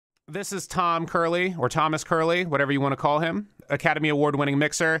This is Tom Curley, or Thomas Curley, whatever you want to call him, Academy Award-winning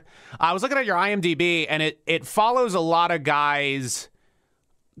mixer. I was looking at your IMDb, and it follows a lot of guys'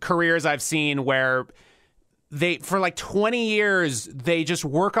 careers I've seen where they, for like 20 years, they just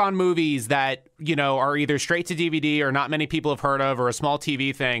work on movies that, you know, are either straight to DVD or not many people have heard of, or a small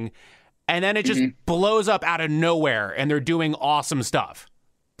TV thing, and then it just blows up out of nowhere, and they're doing awesome stuff.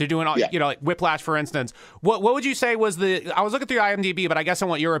 They're doing, you know, like Whiplash, for instance. What would you say was I was looking through IMDb, but I guess I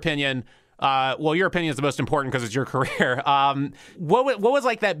want your opinion. Well, your opinion is the most important because it's your career. What was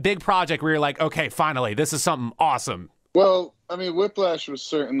like that big project where you're like, okay, finally, this is something awesome? Well, I mean, Whiplash was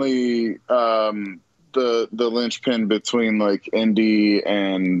certainly the linchpin between like indie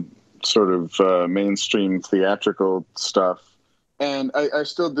and sort of mainstream theatrical stuff. And I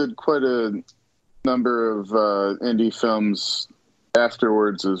still did quite a number of indie films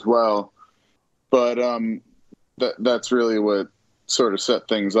afterwards as well, but that's really what sort of set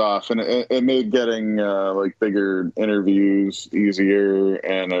things off, and it made getting like bigger interviews easier,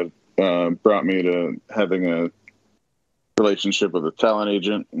 and it brought me to having a relationship with a talent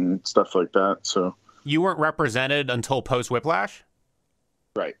agent and stuff like that. So you weren't represented until post Whiplash,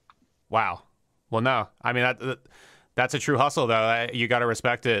 right? Wow. Well, no, I mean that's a true hustle, though. You got to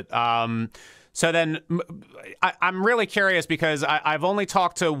respect it. So then I'm really curious because I've only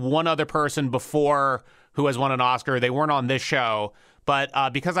talked to one other person before who has won an Oscar. They weren't on this show, but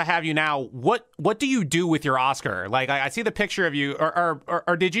because I have you now, what do you do with your Oscar? Like I see the picture of you,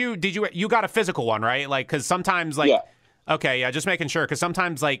 or did you got a physical one, right? Like, because sometimes okay, yeah, just making sure, because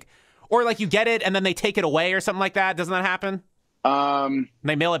sometimes or you get it and then they take it away or something like that. Doesn't that happen?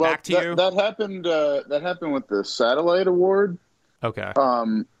 They mail it back to you. That happened. That happened with the Satellite Award. Okay.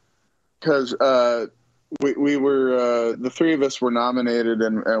 Because we were the three of us were nominated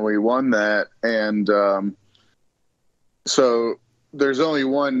and we won that, and so there's only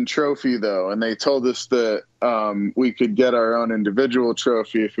one trophy though, and they told us that we could get our own individual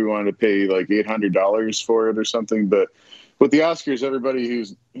trophy if we wanted to pay like $800 for it or something. But with the Oscars, everybody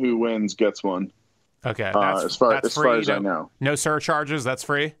who wins gets one. Okay, as far as I know, no surcharges. That's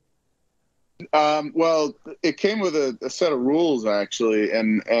free. Well, it came with a set of rules actually,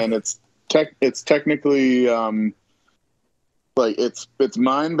 and it's technically like it's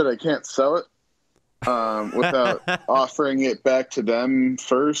mine, but I can't sell it without offering it back to them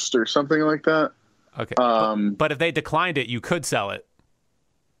first or something like that. Okay, but if they declined it, you could sell it.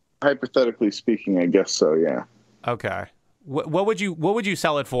 Hypothetically speaking, I guess so. Yeah. Okay. What would you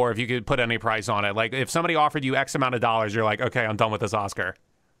sell it for if you could put any price on it? Like if somebody offered you X amount of dollars, you're like, okay, I'm done with this Oscar.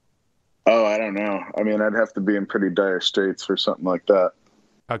 Oh, I don't know. I mean, I'd have to be in pretty dire straits for something like that.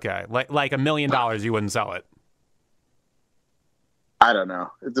 Okay, like $1 million, you wouldn't sell it. I don't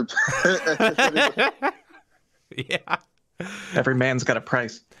know. Yeah. Every man's got a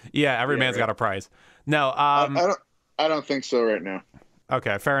price. Yeah, every man's got a price. No, I don't think so right now.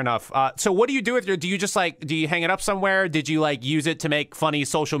 Okay, fair enough. So what do you do with do you just do you hang it up somewhere? Did you use it to make funny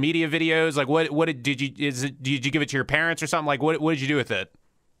social media videos? Like did you give it to your parents or something? Like what did you do with it?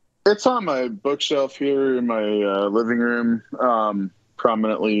 It's on my bookshelf here in my living room,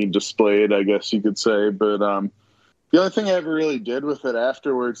 prominently displayed, I guess you could say. But the only thing I ever really did with it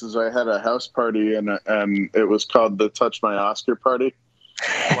afterwards is I had a house party, and it was called the Touch My Oscar Party.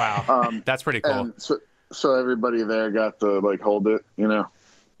 Wow, that's pretty cool. And so everybody there got to hold it, you know.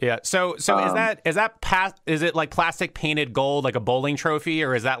 Yeah. So is it like plastic painted gold, like a bowling trophy,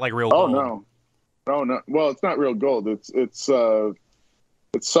 or is that like real gold? Oh no. Well, it's not real gold. It's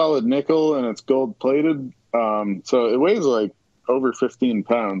solid nickel and it's gold plated. So it weighs like over 15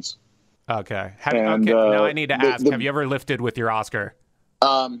 pounds. Okay. Now I need to ask, have you ever lifted with your Oscar?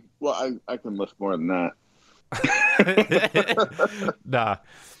 Well, I can lift more than that. Nah,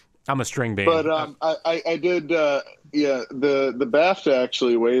 I'm a string band. But I did, the BAFTA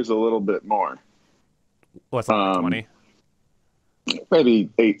actually weighs a little bit more. What's that, 20? Maybe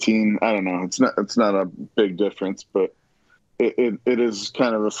 18. I don't know. It's not a big difference, but it is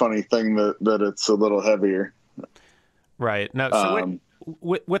kind of a funny thing that it's a little heavier. Right. No. So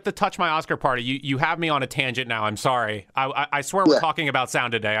with the Touch My Oscar Party, you have me on a tangent now. I'm sorry. I swear we're talking about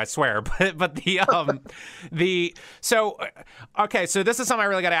sound today. I swear. But so this is something I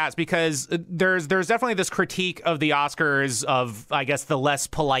really got to ask, because there's definitely this critique of the Oscars of, I guess, the less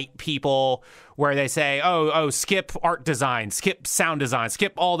polite people, where they say, oh, skip art design, skip sound design,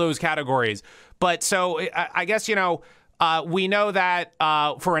 skip all those categories. But so I guess, we know that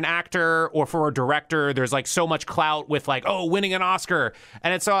for an actor or for a director, there's like so much clout with like, oh, winning an Oscar,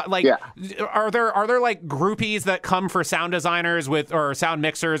 and it's like, are there like groupies that come for sound designers or sound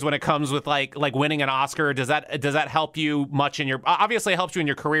mixers when it comes with like winning an Oscar? Does that help you much in your? Obviously, it helps you in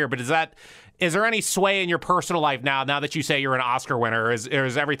your career, but is there any sway in your personal life now that you say you're an Oscar winner? Or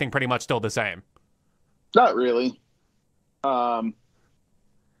is everything pretty much still the same? Not really.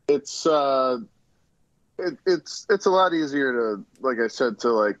 It's a lot easier to, like I said, to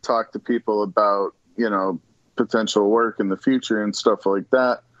like talk to people about, potential work in the future and stuff like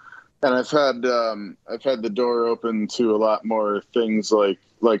that. And I've had the door open to a lot more things like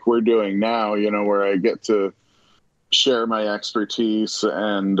we're doing now, where I get to share my expertise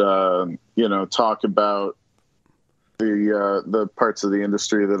and, talk about the parts of the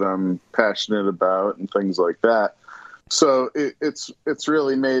industry that I'm passionate about and things like that. So it's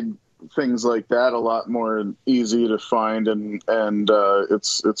really made things like that a lot more easy to find, and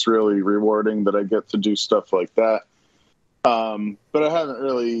it's really rewarding that I get to do stuff like that. But I haven't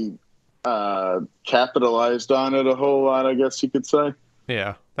really capitalized on it a whole lot, I guess you could say.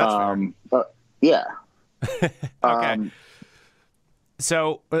 Yeah, that's fair. Yeah. Okay.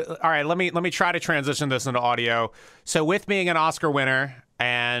 So, all right, let me try to transition this into audio. So, with being an Oscar winner,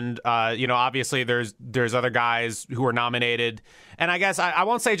 and obviously there's other guys who are nominated, and I guess I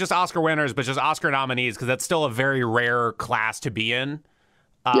won't say just Oscar winners, but just Oscar nominees, because that's still a very rare class to be in.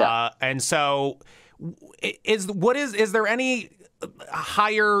 And so, is there any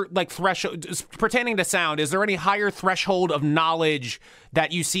higher like threshold pertaining to sound? Is there any higher threshold of knowledge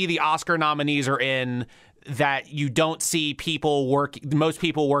that you see the Oscar nominees are in that you don't see most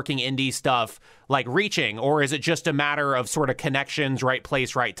people working indie stuff like reaching? Or is it just a matter of sort of connections, right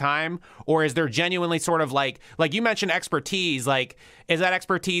place, right time? Or is there genuinely sort of like you mentioned expertise, like is that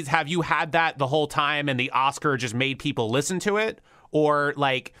expertise, have you had that the whole time and the Oscar just made people listen to it? Or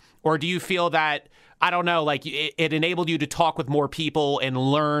do you feel that, I don't know, like it enabled you to talk with more people and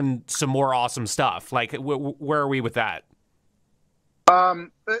learn some more awesome stuff? Like where are we with that?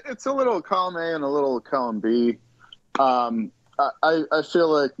 It's a little column A and a little column B. I feel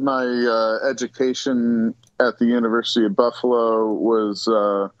like my education at the University of Buffalo was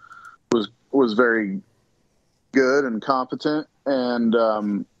very good and competent, and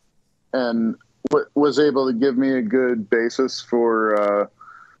was able to give me a good basis for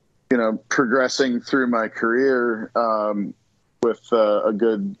progressing through my career with a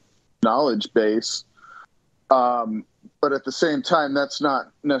good knowledge base. But at the same time, that's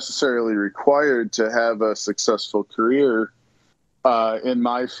not necessarily required to have a successful career in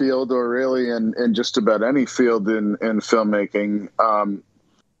my field, or really in just about any field in filmmaking.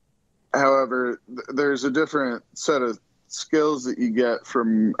 However, there's a different set of skills that you get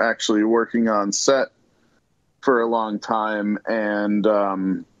from actually working on set for a long time and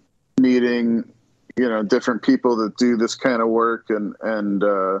meeting, different people that do this kind of work and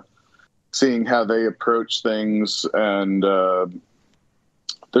seeing how they approach things. And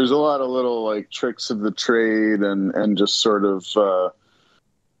there's a lot of little like tricks of the trade and just sort of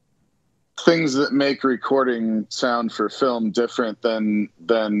things that make recording sound for film different than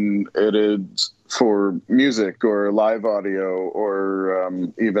it is for music or live audio or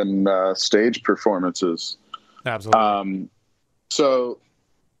even stage performances. Absolutely. So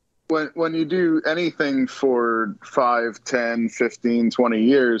when you do anything for 5, 10, 15, 20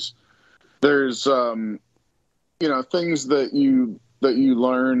 years, there's things that you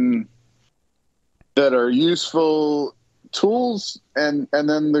learn that are useful tools, and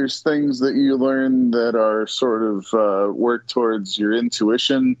then there's things that you learn that are sort of work towards your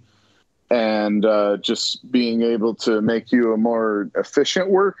intuition and just being able to make you a more efficient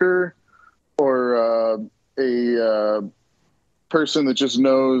worker, or a person that just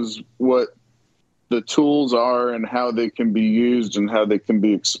knows what the tools are and how they can be used and how they can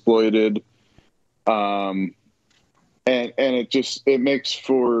be exploited. And it makes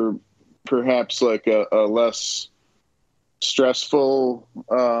for perhaps like a less stressful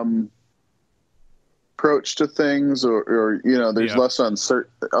approach to things, or there's less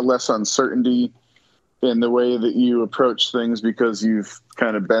uncertainty in the way that you approach things because you've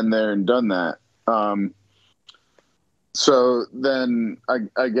kind of been there and done that. So then I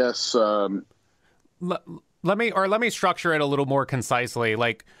guess let me structure it a little more concisely.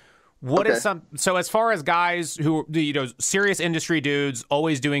 Like, what is so as far as guys who, serious industry dudes,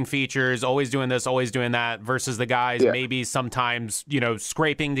 always doing features, always doing this, always doing that, versus the guys maybe sometimes,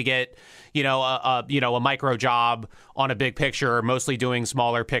 scraping to get, a micro job on a big picture, or mostly doing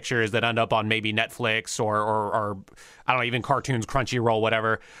smaller pictures that end up on maybe Netflix or I don't know, even cartoons, Crunchyroll,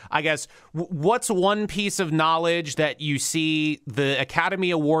 whatever. I guess, what's one piece of knowledge that you see the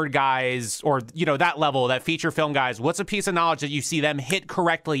Academy Award guys, or, you know, that level, that feature film guys, what's a piece of knowledge that you see them hit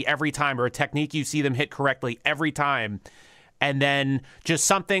correctly every time, or a technique you see them hit correctly every time? And then just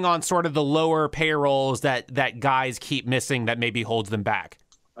something on sort of the lower payrolls that guys keep missing that maybe holds them back.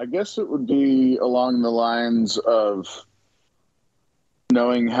 I guess it would be along the lines of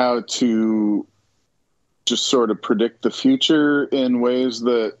knowing how to just sort of predict the future in ways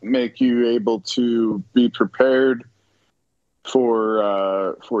that make you able to be prepared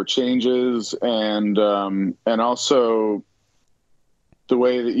for changes, and also the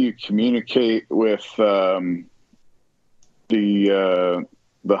way that you communicate with the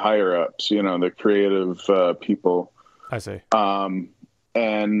higher ups, you know, the creative people. I see.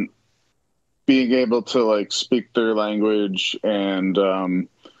 And being able to like speak their language and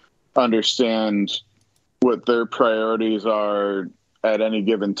understand what their priorities are at any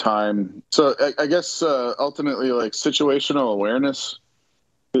given time. So I guess ultimately, like, situational awareness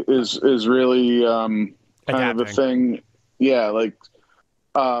is really kind of the thing. Yeah, like,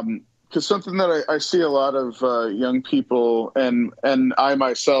 because something that I see a lot of young people, and I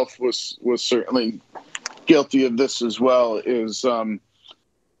myself was certainly guilty of this as well, is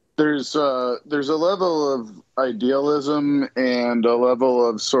there's a level of idealism and a level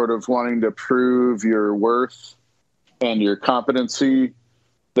of sort of wanting to prove your worth and your competency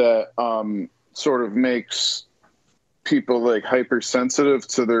that sort of makes people like hypersensitive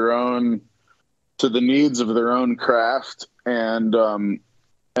to the needs of their own craft, and a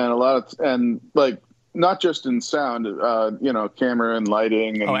lot of, and like, not just in sound, you know, camera and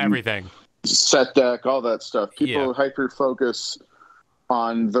lighting and everything, set deck, all that stuff. People hyper focus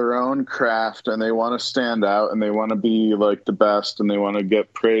on their own craft, and they want to stand out, and they want to be like the best, and they want to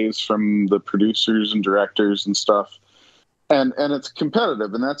get praise from the producers and directors and stuff. And it's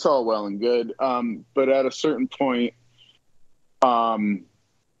competitive, and that's all well and good. But at a certain point,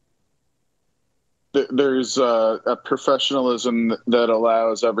 there's a professionalism that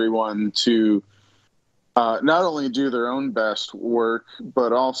allows everyone to not only do their own best work,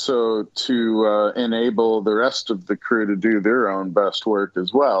 but also to enable the rest of the crew to do their own best work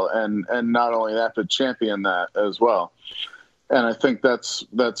as well. And not only that, but champion that as well. And I think that's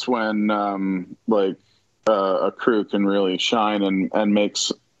when a crew can really shine and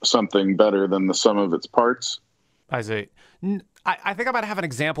makes something better than the sum of its parts. I see. I think I'm about to have an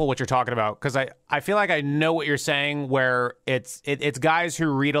example of what you're talking about, because I feel like I know what you're saying, where it's guys who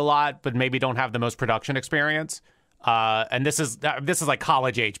read a lot but maybe don't have the most production experience. And this is like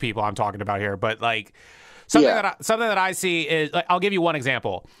college age people I'm talking about here. But like something that I see is, like, I'll give you one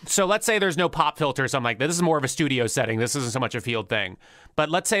example. So let's say there's no pop filter or something like that. This is more of a studio setting. This isn't so much a field thing. But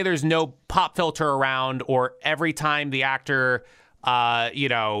let's say there's no pop filter around, or every time the actor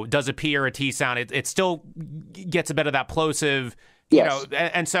does a P or a T sound, it still gets a bit of that plosive, you know,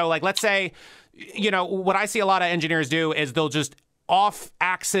 and so, like, let's say, you know, what I see a lot of engineers do is they'll just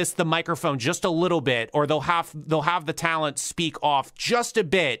off-axis the microphone just a little bit, or they'll have the talent speak off just a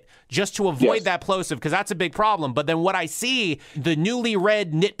bit, just to avoid that plosive, because that's a big problem. But then what I see, the newly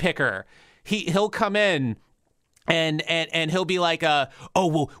read nitpicker, he'll come in and he'll be like,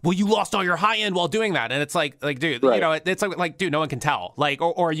 well, you lost all your high end while doing that. And it's like, dude, you know, it's like, dude, no one can tell. Like,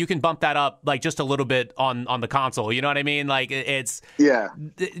 or you can bump that up, like, just a little bit on the console. You know what I mean? Like, it's, would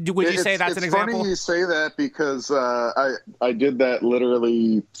you say that's an example? It's funny you say that, because I did that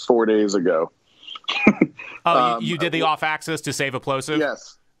literally 4 days ago. You did the off axis to save a plosive?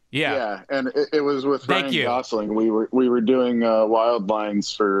 Yes. Yeah, and it was with Ryan Gosling. We were doing wild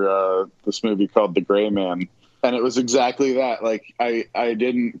lines for this movie called The Gray Man. And it was exactly that. Like, I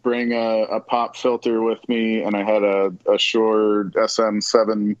didn't bring a pop filter with me, and I had a Shure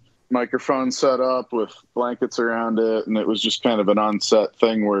SM7 microphone set up with blankets around it, and it was just kind of an on-set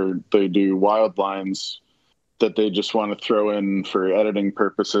thing where they do wild lines that they just want to throw in for editing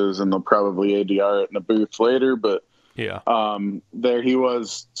purposes, and they'll probably ADR it in a booth later. But there he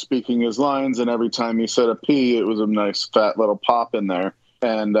was speaking his lines, and every time he said a P, it was a nice fat little pop in there.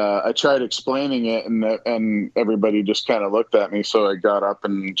 And I tried explaining it, and everybody just kind of looked at me. So I got up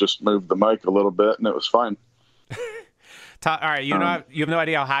and just moved the mic a little bit, and it was fine. All right, you have no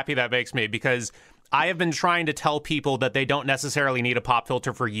idea how happy that makes me, because I have been trying to tell people that they don't necessarily need a pop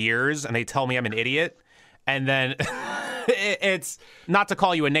filter for years, and they tell me I'm an idiot. And then it's not to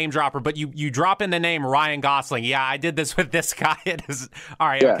call you a name dropper, but you drop in the name Ryan Gosling. Yeah, I did this with this guy. All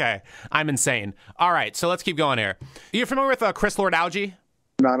right, okay. I'm insane. All right, so let's keep going here. You're familiar with Chris Lord-Alge?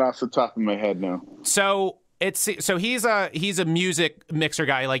 Not off the top of my head, no. So He's a music mixer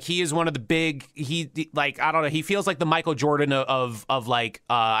guy. Like he is one of the big, I don't know, he feels like the Michael Jordan of like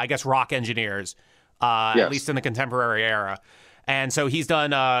I guess rock engineers, Yes. at least in the contemporary era. And so he's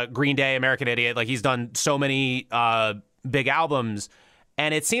done Green Day, American Idiot, like he's done so many big albums.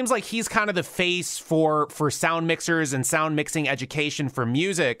 And it seems like he's kind of the face for sound mixers and sound mixing education for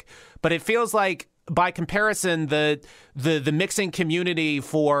music. But it feels like, by comparison, the mixing community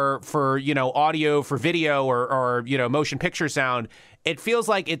for audio, for video, or motion picture sound, it feels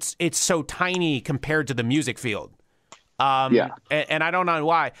like it's so tiny compared to the music field. And I don't know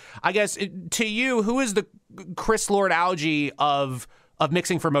why. I guess to you, who is the Chris Lord-Alge of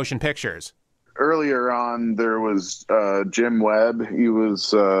mixing for motion pictures? Earlier on, there was Jim Webb. He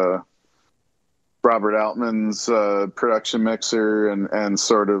was Robert Altman's production mixer and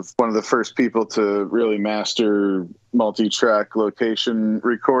sort of one of the first people to really master multi-track location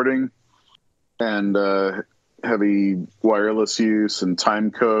recording and heavy wireless use and time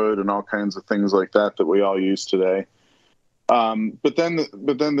code and all kinds of things like that we all use today. But then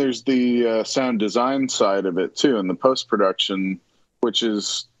there's the sound design side of it too, and the post-production, which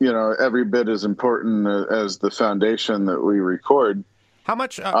is, every bit as important as the foundation that we record. How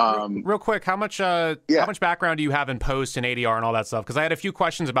much, real quick, how much background do you have in post and ADR and all that stuff? Because I had a few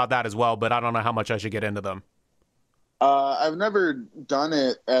questions about that as well, but I don't know how much I should get into them. I've never done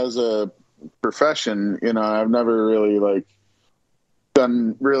it as a profession. I've never really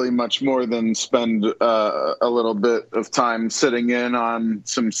done really much more than spend a little bit of time sitting in on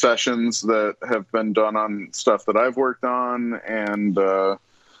some sessions that have been done on stuff that I've worked on, and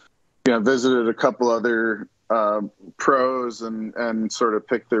visited a couple other pros and sort of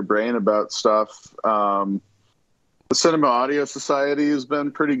picked their brain about stuff. The Cinema Audio Society has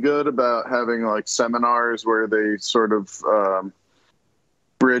been pretty good about having seminars where they sort of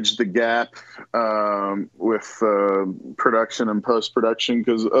bridge the gap with production and post-production,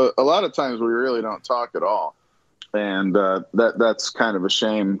 because a lot of times we really don't talk at all, and that's kind of a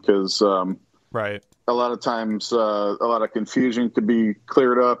shame, because right, a lot of times a lot of confusion could be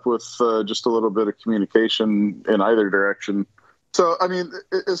cleared up with just a little bit of communication in either direction. So I mean,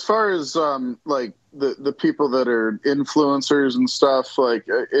 as far as the people that are influencers and stuff,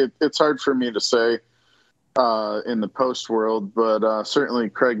 it's hard for me to say in the post world, but certainly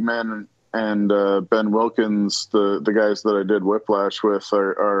Craig Mann and Ben Wilkins, the guys that I did Whiplash with,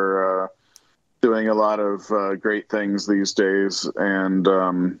 are doing a lot of great things these days, and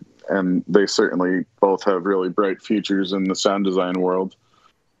they certainly both have really bright futures in the sound design world.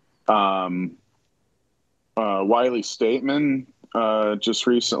 Wiley Stateman just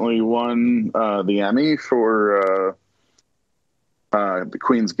recently won the Emmy for the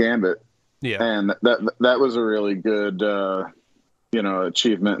Queen's Gambit. Yeah, and that was a really good,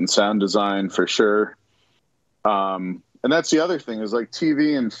 achievement in sound design for sure. And that's the other thing, is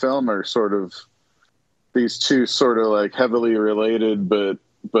TV and film are sort of these two sort of heavily related,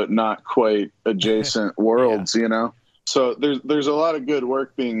 but not quite adjacent worlds, yeah. So there's a lot of good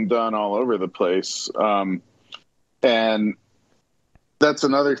work being done all over the place. And that's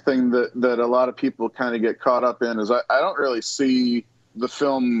another thing that a lot of people kind of get caught up in, is I don't really see the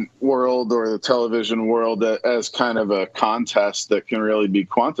film world or the television world as kind of a contest that can really be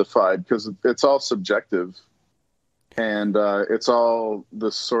quantified, because it's all subjective, and it's all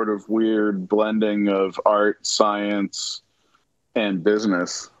this sort of weird blending of art, science, and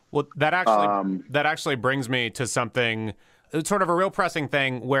business. Well, that actually brings me to something. It's sort of a real pressing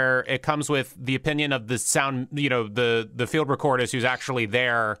thing, where it comes with the opinion of the sound, the field recordist who's actually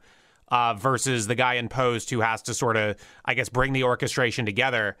there, versus the guy in post who has to sort of, I guess, bring the orchestration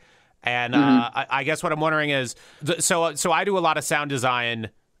together. And I guess what I'm wondering is, so I do a lot of sound design,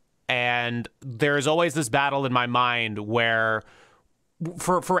 and there's always this battle in my mind where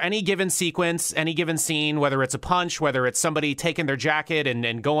for any given sequence, any given scene, whether it's a punch, whether it's somebody taking their jacket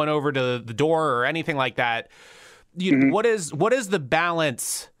and going over to the door or anything like that, what is the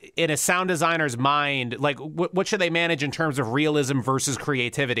balance in a sound designer's mind? What should they manage in terms of realism versus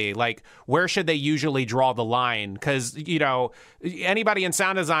creativity? Where should they usually draw the line? Because anybody in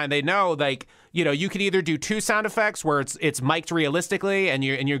sound design, they know you could either do two sound effects where it's mic'd realistically and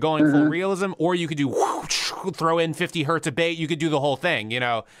you're going full realism, or you could do throw in 50 hertz of bait. You could do the whole thing.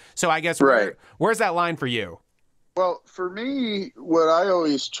 So I guess where's that line for you? Well, for me, what I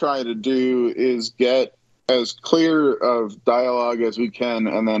always try to do is get as clear of dialogue as we can,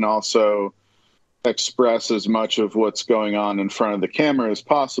 and then also express as much of what's going on in front of the camera as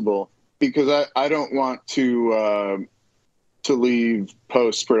possible, because I don't want to leave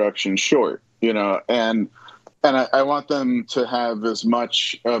post-production short, and I want them to have as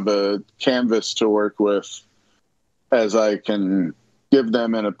much of a canvas to work with as I can give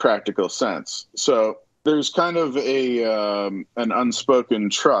them in a practical sense. So there's kind of an unspoken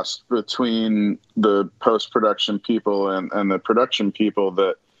trust between the post-production people and the production people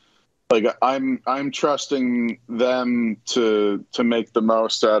that, like, I'm trusting them to make the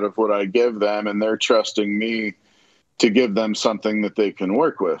most out of what I give them, and they're trusting me to give them something that they can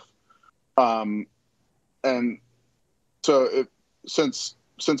work with. And so since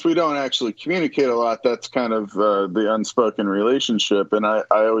we don't actually communicate a lot, that's kind of the unspoken relationship. And I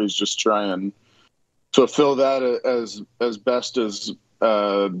always just try and fulfill that as best as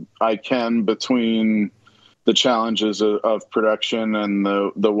I can between the challenges of production and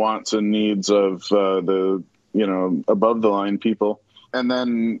the wants and needs of the, above the line people. And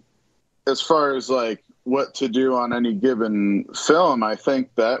then as far as like what to do on any given film, I think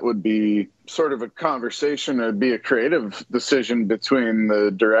that would be sort of a conversation. It'd be a creative decision between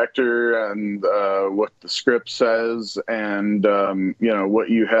the director and what the script says, and what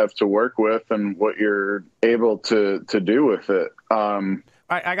you have to work with and what you're able to do with it.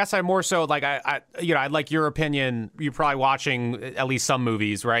 I guess I'm more so like I'd like your opinion. You're probably watching at least some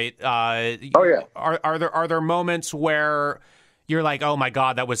movies, right? Oh yeah. Are there moments where you're like, oh my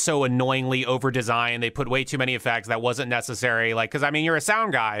God, that was so annoyingly over designed. They put way too many effects that wasn't necessary. Like, because I mean, you're a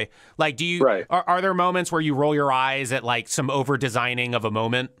sound guy. Like, do you? Right. Are there moments where you roll your eyes at like some over designing of a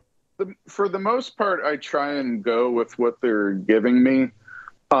moment? For the most part, I try and go with what they're giving me.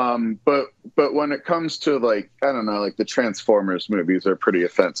 But when it comes to like, I don't know, like the Transformers movies are pretty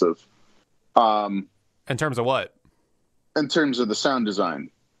offensive. In terms of what? In terms of the sound design.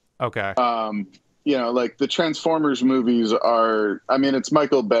 Okay. Like the Transformers movies are, I mean, it's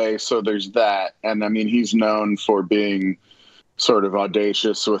Michael Bay, so there's that. And I mean, he's known for being sort of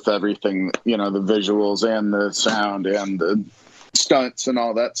audacious with everything, the visuals and the sound and the stunts and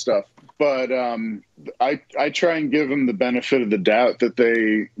all that stuff. But I try and give them the benefit of the doubt that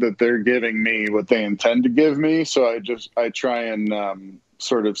they're giving me what they intend to give me. So I try and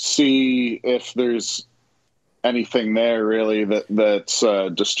sort of see if there's anything there really that's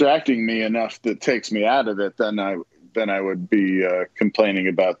distracting me enough that takes me out of it. Then I would be complaining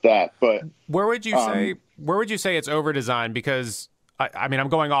about that. But where would you say it's over designed? Because I mean, I'm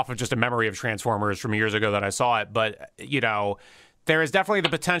going off of just a memory of Transformers from years ago that I saw it, but there is definitely the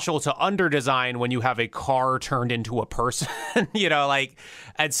potential to under-design when you have a car turned into a person,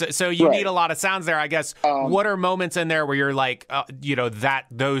 and so you right. need a lot of sounds there, I guess. What are moments in there where you're like, all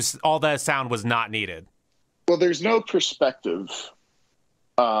that sound was not needed? Well, there's no perspective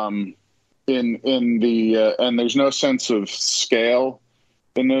in the and there's no sense of scale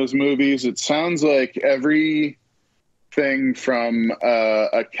in those movies. It sounds like everything from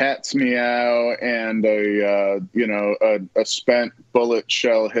a cat's meow and a spent bullet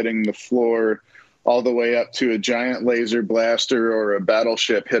shell hitting the floor all the way up to a giant laser blaster or a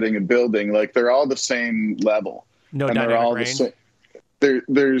battleship hitting a building. Like, they're all the same level. No and dynamic they're all range. The same.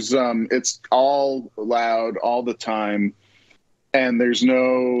 There's it's all loud all the time, and there's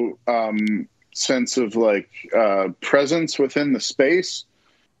no sense of like presence within the space.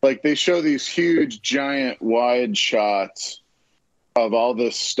 Like, they show these huge, giant, wide shots of all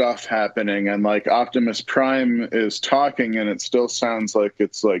this stuff happening, and like Optimus Prime is talking, and it still sounds like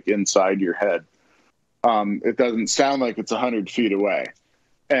it's like inside your head. It doesn't sound like it's 100 feet away,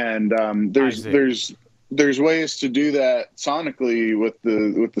 and there's ways to do that sonically with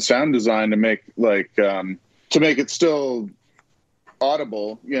the sound design to make it still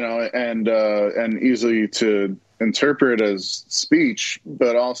audible, and easily to interpret as speech,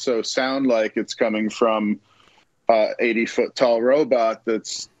 but also sound like it's coming from 80-foot tall robot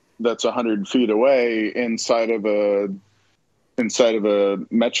that's 100 feet away inside of a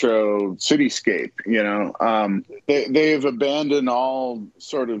metro cityscape. They have abandoned all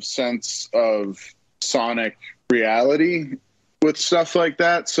sort of sense of sonic reality with stuff like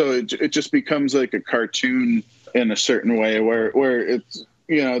that, so it just becomes like a cartoon in a certain way where it's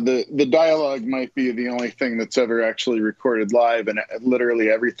the dialogue might be the only thing that's ever actually recorded live, and literally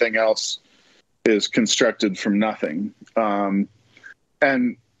everything else is constructed from nothing.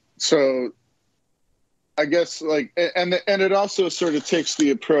 And so I guess like, and it also sort of takes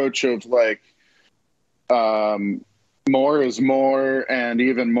the approach of like, more is more, and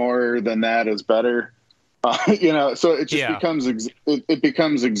even more than that is better. So it just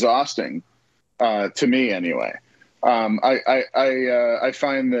becomes exhausting, to me anyway. I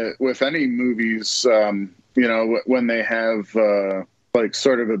find that with any movies, when they have like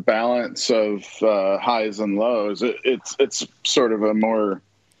sort of a balance of highs and lows, it's sort of a more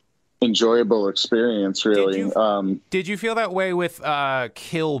enjoyable experience, really. Did you feel that way with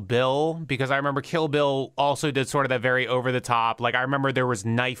Kill Bill? Because I remember Kill Bill also did sort of that very over the top. Like, I remember there was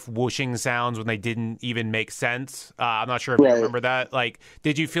knife whooshing sounds when they didn't even make sense. I'm not sure if you remember that. Like,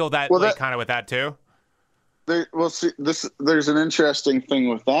 did you feel that kind of with that too? There's an interesting thing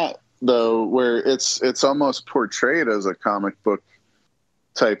with that though, where it's almost portrayed as a comic book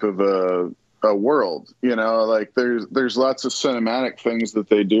type of a world, you know, like there's lots of cinematic things that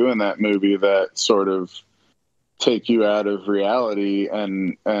they do in that movie that sort of take you out of reality,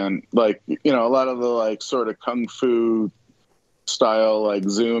 and like, you know, a lot of the like sort of kung fu style, like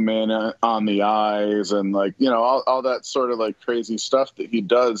zoom in on the eyes and like, you know, all that sort of like crazy stuff that he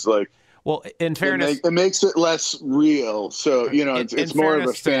does, like, well, in fairness, it makes it less real. So, you know, it's more of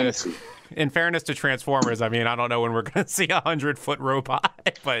a fantasy. In fairness to Transformers, I mean, I don't know when we're going to see a 100-foot robot,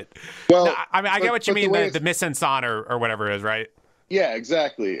 but well, no, I mean, I get what you mean, the mise en scène or whatever it is, right? Yeah,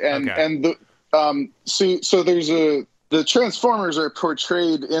 exactly. And so there's the Transformers are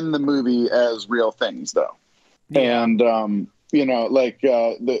portrayed in the movie as real things, though, and you know, like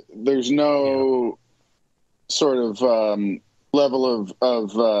there's no sort of level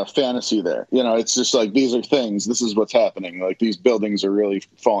of fantasy there. You know, it's just like, these are things, this is what's happening. Like, these buildings are really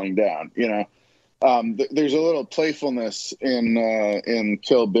falling down, you know. There's a little playfulness in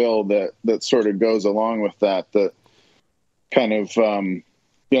Kill Bill that sort of goes along with that kind of, you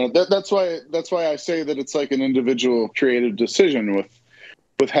know, that's why I say that it's like an individual creative decision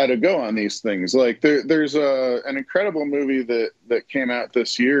with how to go on these things. Like there's an incredible movie that came out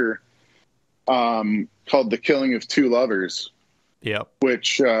this year, called The Killing of Two Lovers. Yep.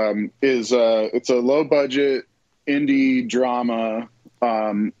 Which is it's a low budget indie drama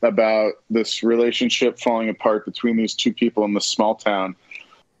about this relationship falling apart between these two people in this small town.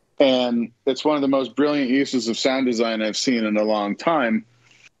 And it's one of the most brilliant uses of sound design I've seen in a long time.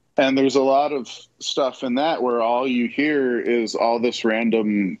 And there's a lot of stuff in that where all you hear is all this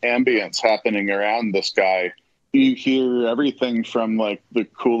random ambience happening around this guy. You hear everything from like the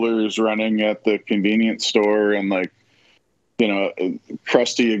coolers running at the convenience store and like, you know,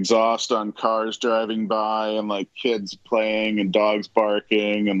 crusty exhaust on cars driving by and like kids playing and dogs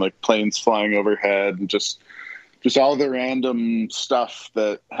barking and like planes flying overhead and just all the random stuff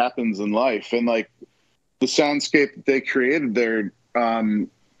that happens in life. And like the soundscape that they created there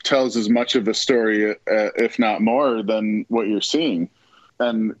tells as much of a story, if not more, than what you're seeing.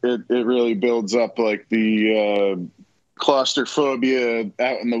 And it really builds up like the claustrophobia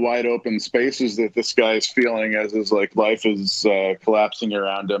out in the wide open spaces that this guy's feeling as his like life is collapsing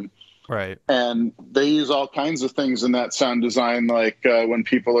around him. Right. And they use all kinds of things in that sound design. Like when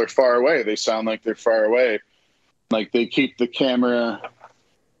people are far away, they sound like they're far away. Like they keep the camera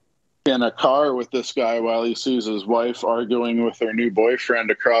in a car with this guy while he sees his wife arguing with her new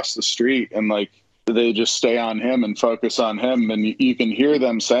boyfriend across the street. And like, they just stay on him and focus on him. And you can hear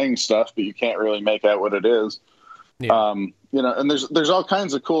them saying stuff, but you can't really make out what it is. Yeah. You know, and there's all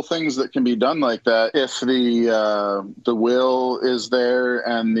kinds of cool things that can be done like that if the will is there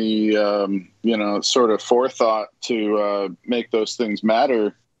and the you know, sort of forethought to make those things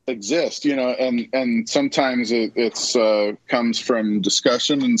matter exist. You know, and sometimes it's comes from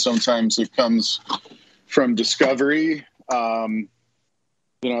discussion, and sometimes it comes from discovery.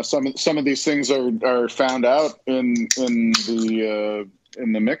 You know, some of these things are found out in the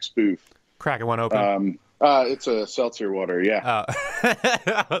mix booth. Crack it one open. It's a seltzer water, yeah. Oh.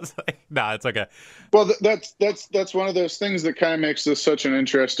 I was like, nah, it's okay. Well, that's one of those things that kind of makes this such an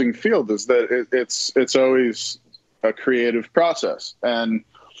interesting field, is that it's always a creative process, and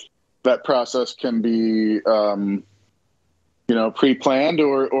that process can be you know, pre-planned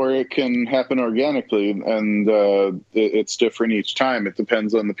or it can happen organically, and it's different each time. It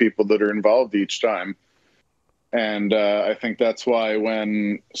depends on the people that are involved each time. And I think that's why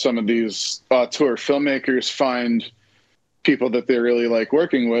when some of these auteur filmmakers find people that they really like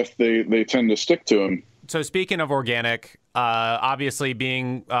working with, they tend to stick to them. So speaking of organic, obviously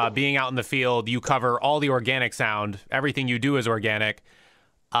being out in the field, you cover all the organic sound. Everything you do is organic.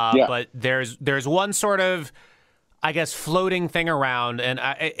 Yeah. But there's one sort of, I guess, floating thing around, and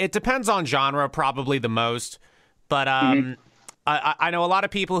it depends on genre probably the most. But I know a lot of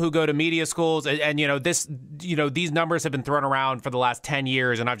people who go to media schools, and you know, these numbers have been thrown around for the last 10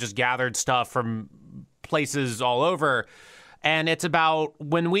 years, and I've just gathered stuff from places all over. And it's about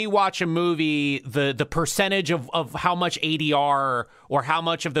when we watch a movie, the percentage of how much ADR or how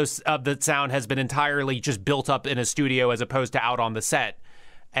much of the sound has been entirely just built up in a studio as opposed to out on the set.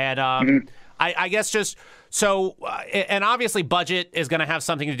 And I guess just so, and obviously budget is going to have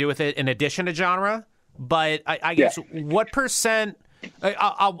something to do with it in addition to genre. But I guess what percent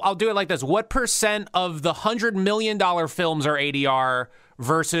I'll do it like this. What percent of the $100 million films are ADR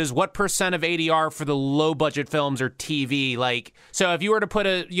versus what percent of ADR for the low budget films or TV? Like, so if you were to put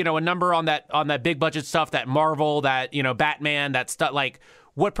a number on that big budget stuff, that Marvel, that, Batman, that stuff, like,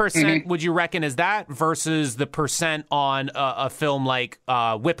 what percent would you reckon is that versus the percent on a film like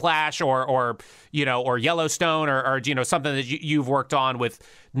Whiplash or Yellowstone or something that you've worked on with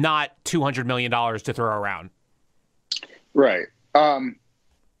not $200 million to throw around? Right.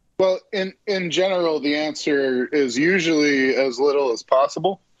 Well, in general, the answer is usually as little as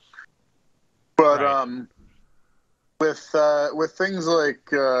possible. But right. With things like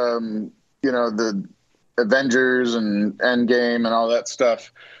the Avengers and Endgame and all that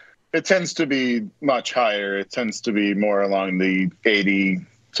stuff, it tends to be much higher. It tends to be more along the 80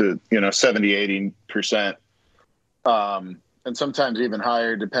 to 70-80%, and sometimes even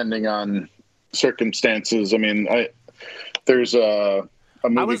higher depending on circumstances. I mean, there's a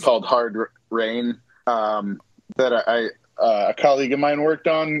movie called Hard Rain that a colleague of mine worked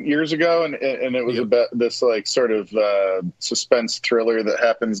on years ago, and it was about this like sort of suspense thriller that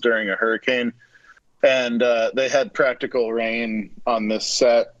happens during a hurricane. And they had practical rain on this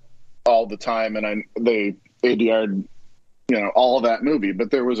set all the time, and they ADR'd, all of that movie, but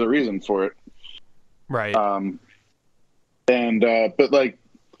there was a reason for it. Right. But like,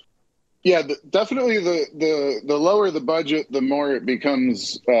 yeah, definitely the lower the budget, the more it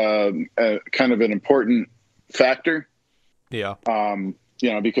becomes kind of an important factor. Yeah.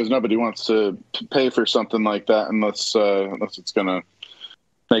 Because nobody wants to pay for something like that unless it's going to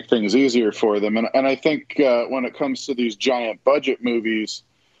make things easier for them. And I think when it comes to these giant budget movies,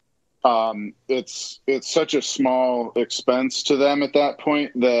 it's such a small expense to them at that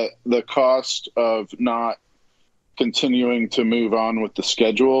point that the cost of not continuing to move on with the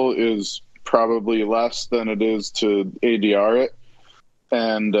schedule is probably less than it is to ADR it.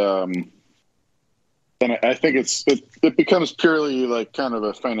 And I think it becomes purely like kind of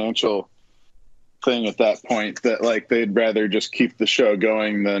a financial thing at that point, that like they'd rather just keep the show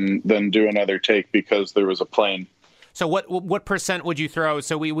going than do another take because there was a plane. So what percent would you throw?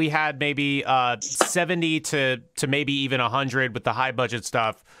 So we had maybe 70 to maybe even 100 with the high budget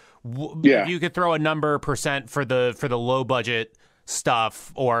stuff. Yeah. If you could throw a number percent for the low budget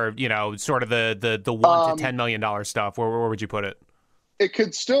stuff, or sort of the $1 to $10 million stuff, where would you put it? It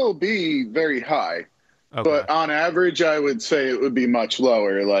could still be very high, okay. But on average, I would say it would be much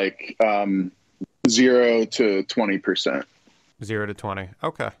lower, like 0 to 20%. 0 to 20.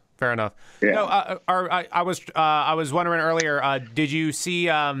 Okay, fair enough. Yeah. No, I was wondering earlier. Did you see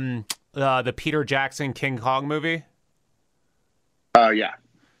the Peter Jackson King Kong movie? Yeah.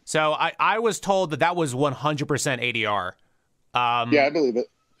 So I was told that was 100% ADR. Yeah, I believe it.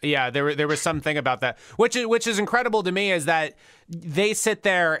 Yeah, there was something about that, which is incredible to me, is that they sit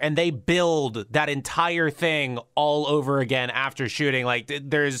there and they build that entire thing all over again after shooting. Like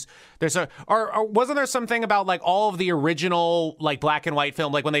wasn't there something about like all of the original like black and white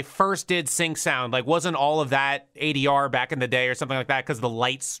film, like when they first did sync sound, like wasn't all of that ADR back in the day or something like that because the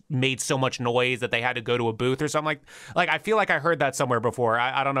lights made so much noise that they had to go to a booth or something like I feel like I heard that somewhere before.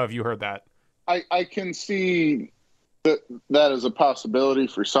 I don't know if you heard that. I can see that is a possibility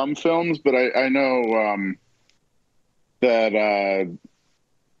for some films, but I know that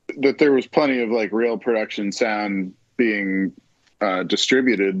there was plenty of like real production sound being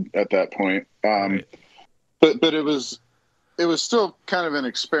distributed at that point. Right. But it was still kind of an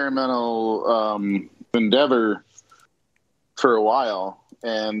experimental endeavor for a while,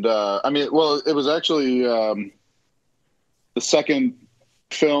 and it was actually the second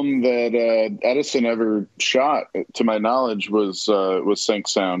film that Edison ever shot, to my knowledge, was sync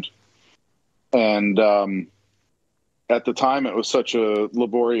sound. And at the time, it was such a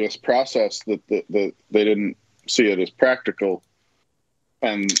laborious process that they didn't see it as practical.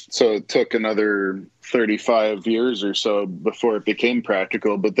 And so it took another 35 years or so before it became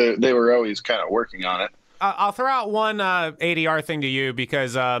practical, but they were always kind of working on it. I'll throw out one ADR thing to you,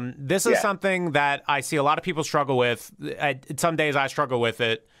 because this is something that I see a lot of people struggle with. Some days I struggle with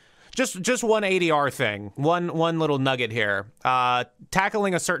it. Just one ADR thing, one little nugget here.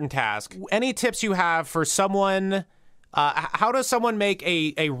 Tackling a certain task. Any tips you have for someone? How does someone make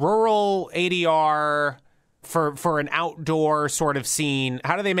a rural ADR for an outdoor sort of scene?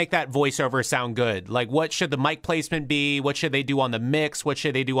 How do they make that voiceover sound good? Like, what should the mic placement be? What should they do on the mix? What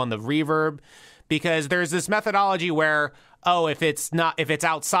should they do on the reverb? Because there's this methodology where, if it's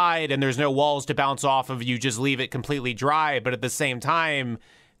outside and there's no walls to bounce off of, you just leave it completely dry. But at the same time,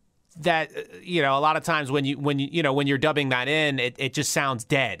 that a lot of times when you're dubbing that in, it just sounds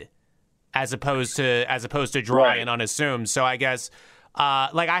dead, as opposed to dry and unassumed. So I guess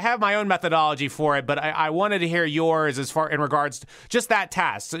like I have my own methodology for it, but I wanted to hear yours as far in regards to just that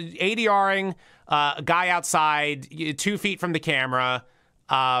task. So ADRing a guy outside 2 feet from the camera.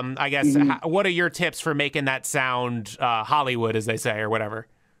 I guess, what are your tips for making that sound Hollywood, as they say, or whatever?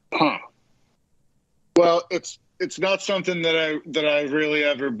 Huh. Well, it's not something that I've really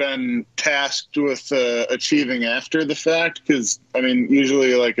ever been tasked with achieving after the fact. Because I mean,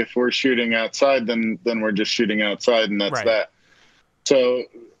 usually, like if we're shooting outside, then we're just shooting outside, and that's right. that. So,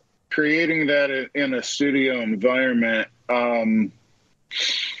 creating that in a studio environment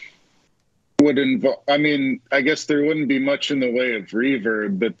would involve. I mean, I guess there wouldn't be much in the way of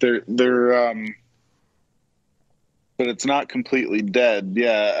reverb, but but it's not completely dead.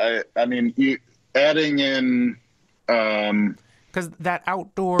 Yeah, I mean, you adding in because that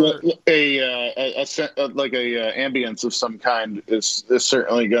outdoor ambience of some kind is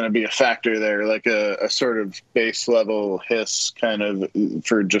certainly going to be a factor there, like a sort of base level hiss kind of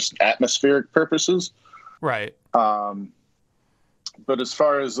for just atmospheric purposes, right? But as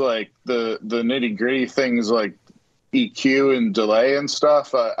far as like the nitty gritty things like EQ and delay and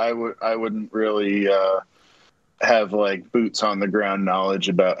stuff, I wouldn't really have like boots on the ground knowledge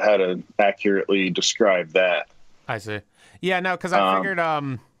about how to accurately describe that. I see. Yeah, no, because I figured,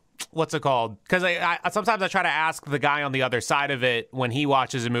 what's it called? Because I sometimes I try to ask the guy on the other side of it when he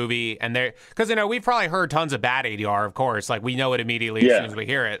watches a movie, and because we've probably heard tons of bad ADR, of course, like we know it immediately as soon as we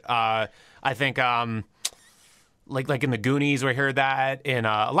hear it. I think like in the Goonies we heard that, in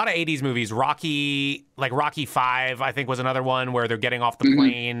a lot of 80s movies. Rocky 5 I think was another one where they're getting off the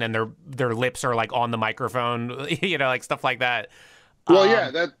plane and their lips are like on the microphone, like stuff like that.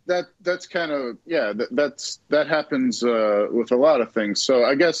 Well, that's kind of that happens with a lot of things. So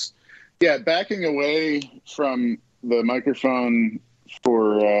I guess backing away from the microphone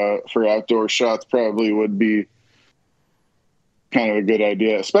for outdoor shots probably would be kind of a good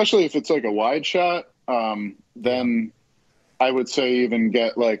idea, especially if it's like a wide shot. Then I would say even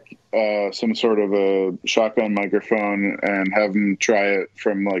get like some sort of a shotgun microphone and have them try it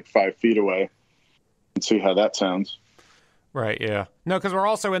from like 5 feet away and see how that sounds. Right, yeah. No, because we're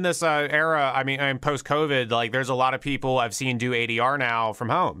also in this era, I mean, post-COVID, like there's a lot of people I've seen do ADR now from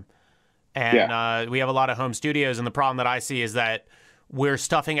home. And we have a lot of home studios, and the problem that I see is that we're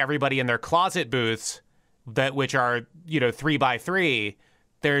stuffing everybody in their closet booths, which are, 3x3.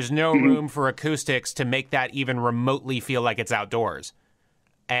 There's no room for acoustics to make that even remotely feel like it's outdoors.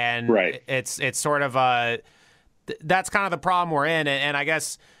 And it's sort of that's kind of the problem we're in. And I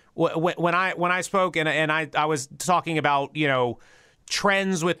guess when I spoke and I was talking about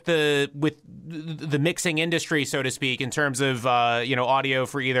trends with the mixing industry, so to speak, in terms of audio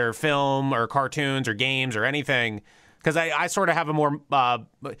for either film or cartoons or games or anything, because I sort of have a more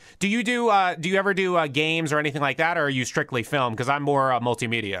do you ever do games or anything like that, or are you strictly film? Because I'm more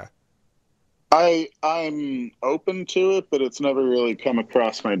multimedia. I'm open to it, but it's never really come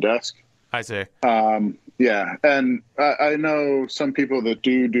across my desk. I see. Yeah, and I know some people that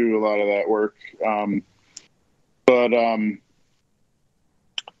do a lot of that work, but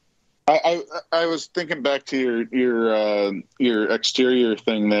I was thinking back to your exterior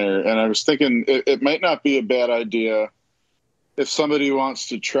thing there, and I was thinking it might not be a bad idea if somebody wants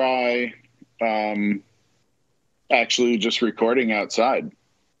to try actually just recording outside.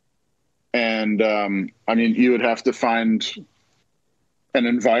 And I mean, you would have to find an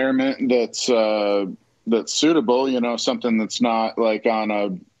environment that's suitable, something that's not like on a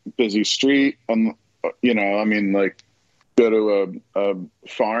busy street, I mean, like go to a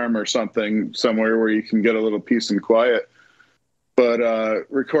farm or something, somewhere where you can get a little peace and quiet. But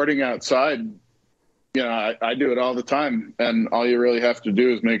recording outside, I do it all the time, and all you really have to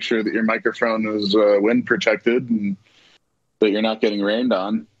do is make sure that your microphone is wind protected and that you're not getting rained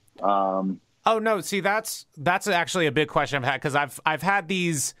on. Oh no! See, that's actually a big question I've had, because I've had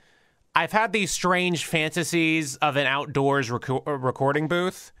these strange fantasies of an outdoors recording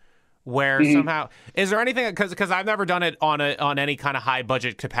booth where somehow, is there anything, because I've never done it on any kind of high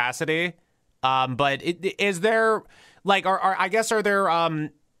budget capacity, but is there like are there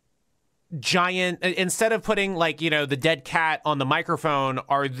giant, instead of putting like the dead cat on the microphone,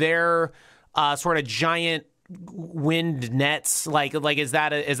 are there sort of giant wind nets, like is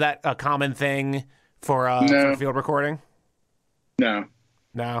that a common thing for field recording? No.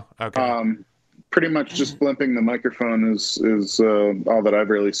 Okay. Pretty much just blimping the microphone is all that I've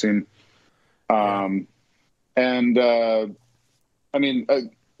really seen. And I mean,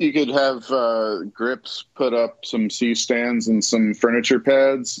 you could have grips, put up some C stands and some furniture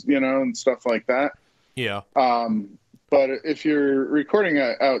pads, and stuff like that. Yeah. But if you're recording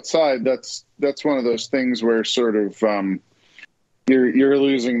outside, that's one of those things where sort of you're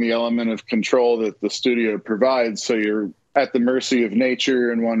losing the element of control that the studio provides. So you're at the mercy of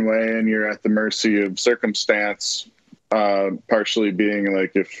nature in one way, and you're at the mercy of circumstance, partially being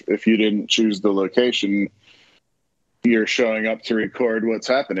like if you didn't choose the location, you're showing up to record what's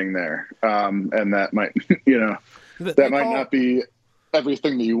happening there. And that might, not be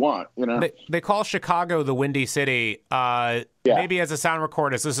everything that you want, They call Chicago the Windy City. Maybe as a sound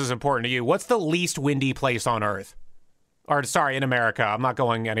recordist, this is important to you. What's the least windy place on Earth? Or sorry, in America. I'm not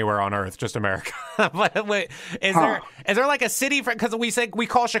going anywhere on Earth, just America. But wait, is there like a city? Because we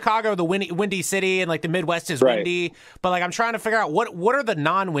call Chicago the windy city, and like the Midwest is windy. But like I'm trying to figure out what are the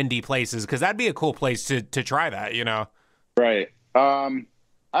non-windy places, because that'd be a cool place to try that. Right. I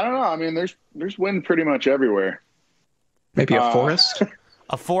don't know. I mean, there's wind pretty much everywhere. Maybe a forest.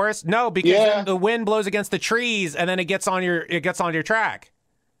 A forest? No, because then the wind blows against the trees, and then it gets on your track.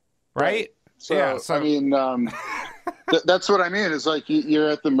 Right. So I mean, that's what I mean. Is like you're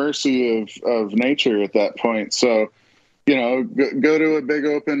at the mercy of nature at that point. So, go to a big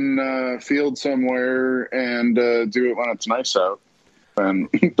open field somewhere and do it when it's nice out, and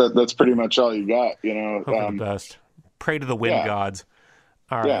that's pretty much all you got. Hope for the best. Pray to the wind gods.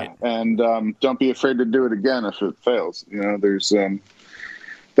 All right. And don't be afraid to do it again if it fails. There's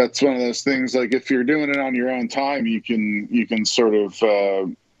that's one of those things. Like if you're doing it on your own time, you can sort of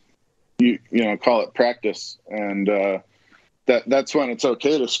call it practice, and that's when it's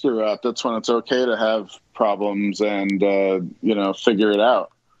okay to screw up. That's when it's okay to have problems and figure it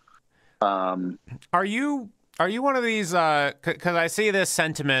out. Are you one of these? Because I see this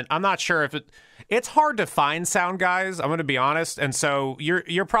sentiment. I'm not sure if it's hard to find sound guys. I'm going to be honest, and so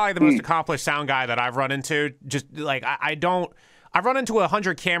you're probably the most accomplished sound guy that I've run into. Just like I've run into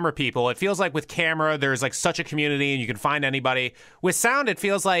 100 camera people. It feels like with camera, there's like such a community, and you can find anybody. With sound, it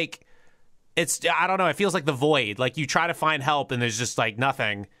feels like I don't know. It feels like the void. Like you try to find help, and there's just like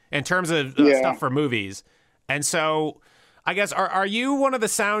nothing in terms of stuff for movies. And so, I guess are you one of the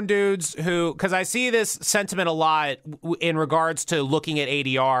sound dudes who? Because I see this sentiment a lot in regards to looking at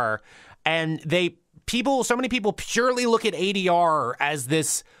ADR, and so many people purely look at ADR as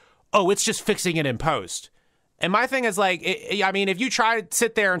this. Oh, it's just fixing it in post. And my thing is like, if you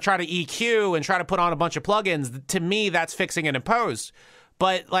sit there and try to EQ and try to put on a bunch of plugins, to me that's fixing it in post.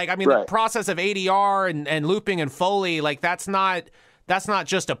 But like, the process of ADR and looping and Foley, like that's not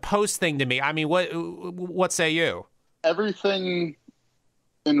just a post thing to me. I mean, what say you? Everything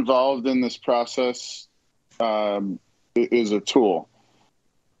involved in this process is a tool,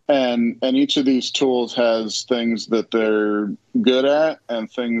 and each of these tools has things that they're good at and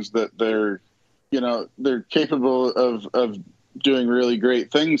things that they're capable of doing really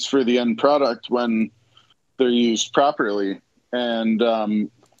great things for the end product when they're used properly. And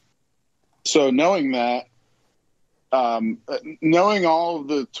so knowing that, knowing all of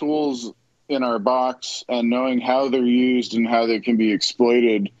the tools in our box and knowing how they're used and how they can be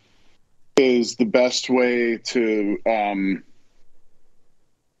exploited is the best way to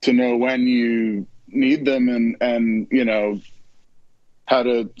know when you need them and how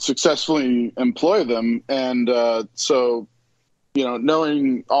to successfully employ them. And so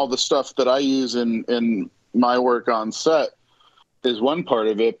knowing all the stuff that I use in my work on set is one part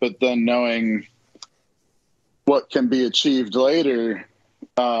of it, but then knowing what can be achieved later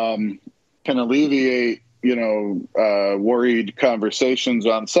can alleviate, worried conversations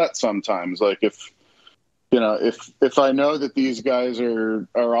on set sometimes. Like if I know that these guys are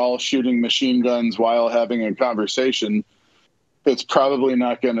all shooting machine guns while having a conversation, it's probably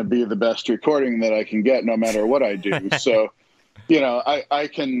not going to be the best recording that I can get no matter what I do. So, I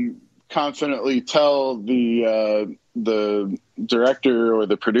can confidently tell the director or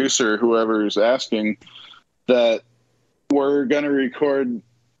the producer, whoever's asking, that we're going to record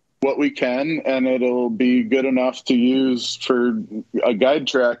what we can and it'll be good enough to use for a guide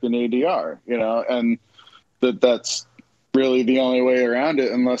track in ADR, and that's really the only way around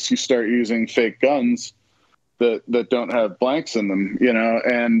it, unless you start using fake guns that don't have blanks in them,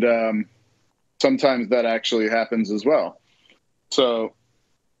 and sometimes that actually happens as well. So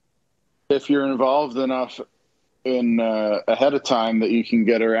if you're involved enough in ahead of time that you can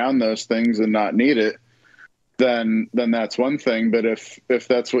get around those things and not need it, then that's one thing. But if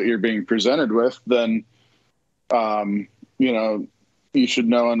that's what you're being presented with, then you should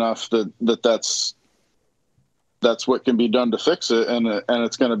know enough that's what can be done to fix it, and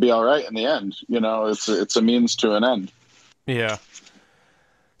it's going to be all right in the end. It's a means to an end. Yeah.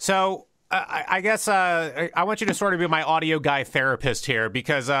 So I guess I want you to sort of be my audio guy therapist here,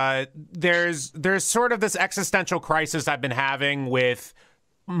 because there's sort of this existential crisis I've been having with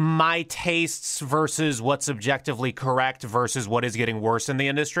my tastes versus what's objectively correct versus what is getting worse in the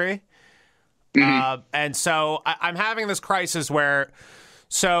industry. And so I'm having this crisis where,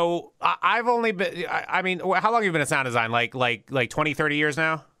 so I've only been, I mean, how long have you been at sound design? Like 20, 30 years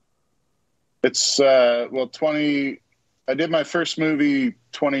now? It's, 20, I did my first movie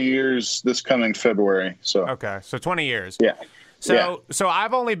 20 years this coming February. So, okay. So 20 years. Yeah. So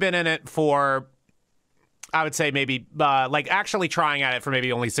I've only been in it for, I would say maybe, actually trying at it for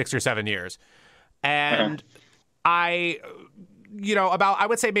maybe only 6 or 7 years. And I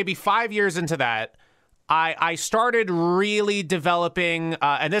would say maybe 5 years into that, I started really developing,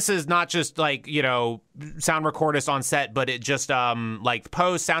 and this is not just sound recordist on set, but it just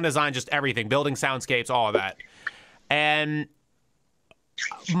post, sound design, just everything, building soundscapes, all of that. And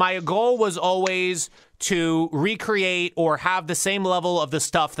my goal was always to recreate or have the same level of the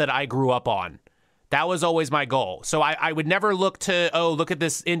stuff that I grew up on. That was always my goal. So I would never look to, look at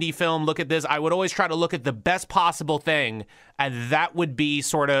this indie film, look at this. I would always try to look at the best possible thing, and that would be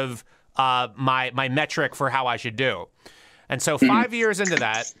sort of my metric for how I should do. And so 5 years into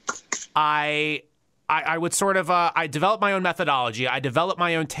that, I would sort of, I developed my own methodology. I developed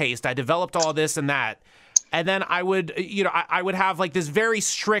my own taste. I developed all this and that. And then I would, I would have like this very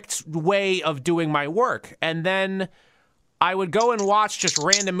strict way of doing my work. And then I would go and watch just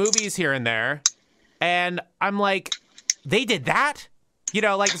random movies here and there. And I'm like, they did that?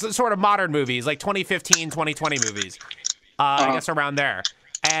 Sort of modern movies, like 2015, 2020 movies, I guess around there.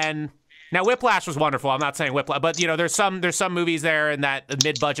 And now Whiplash was wonderful. I'm not saying Whiplash, but there's some movies there in that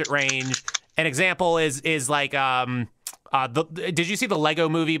mid-budget range. An example is like, did you see the Lego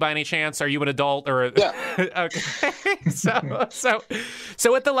movie by any chance? Are you an adult or? Yeah. Okay.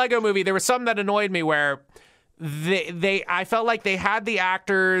 So with the Lego movie, there was some that annoyed me where I felt like they had the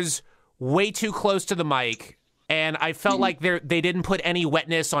actors way too close to the mic, and I felt like they didn't put any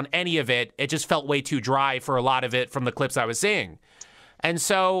wetness on any of it. It just felt way too dry for a lot of it from the clips I was seeing. And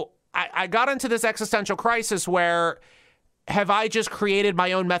so I got into this existential crisis where, have I just created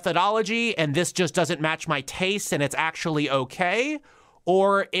my own methodology and this just doesn't match my taste and it's actually okay?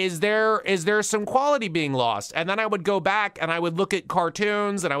 Or is there some quality being lost? And then I would go back and I would look at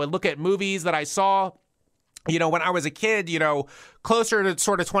cartoons and I would look at movies that I saw when I was a kid, closer to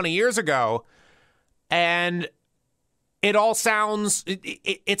sort of 20 years ago, and it all sounds,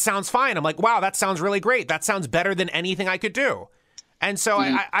 it sounds fine. I'm like, wow, that sounds really great. That sounds better than anything I could do. And so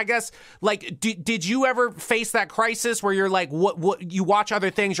I guess, did you ever face that crisis where you're like, what you watch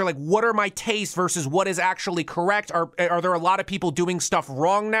other things, you're like, what are my tastes versus what is actually correct? Are there a lot of people doing stuff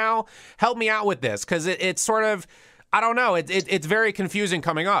wrong now? Help me out with this, because it's sort of, I don't know, it's very confusing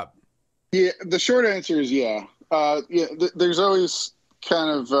coming up. Yeah, the short answer is yeah. There's always kind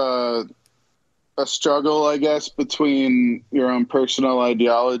of a struggle, I guess, between your own personal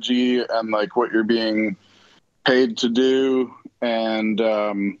ideology and like what you're being paid to do. And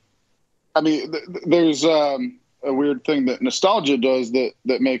there's a weird thing that nostalgia does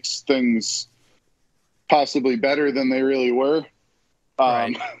that makes things possibly better than they really were. Right.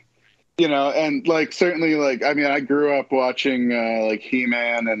 And certainly I grew up watching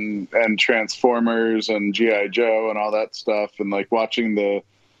He-Man and Transformers and G.I. Joe and all that stuff, and watching the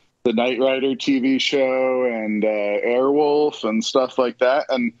Knight Rider TV show and Airwolf and stuff like that.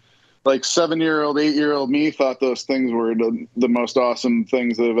 And 7-year-old, 8-year-old me thought those things were the most awesome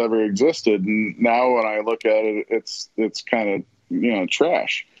things that have ever existed. And now when I look at it, it's kind of,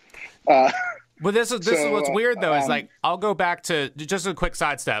 trash. But this is what's weird, though, is I'll go back to just a quick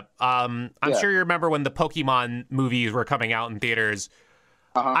sidestep. I'm sure you remember when the Pokemon movies were coming out in theaters.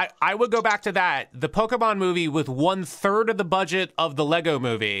 I would go back to that. The Pokemon movie with 1/3 of the budget of the Lego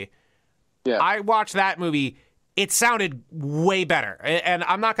movie. Yeah. I watched that movie. It sounded way better. And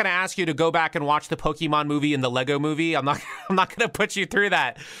I'm not going to ask you to go back and watch the Pokemon movie and the Lego movie. I'm not going to put you through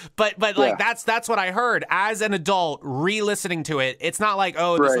that. But that's what I heard as an adult re-listening to it. It's not like,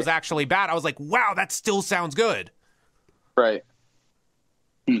 oh, this was actually bad. I was like, wow, that still sounds good. Right.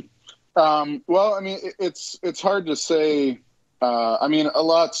 It's hard to say. A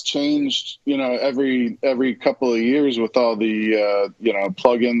lot's changed, every couple of years with all the,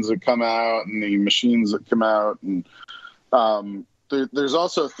 plugins that come out and the machines that come out. And there's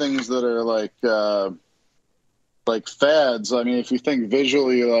also things that are like fads. I mean, if you think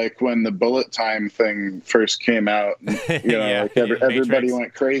visually, when the bullet time thing first came out, everybody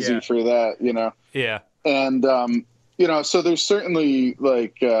went crazy for that, Yeah. And, so there's certainly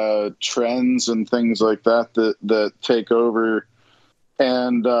trends and things like that take over.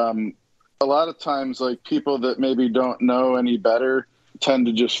 And a lot of times, people that maybe don't know any better tend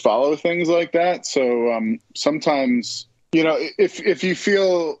to just follow things like that. So sometimes if you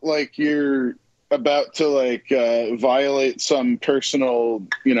feel like you're about to violate some personal,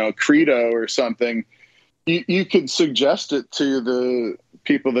 credo or something, you could suggest it to the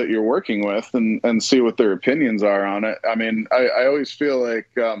people that you're working with and see what their opinions are on it. I mean, I always feel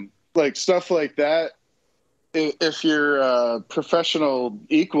like stuff like that. If you're professional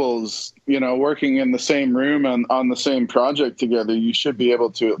equals, working in the same room and on the same project together, you should be able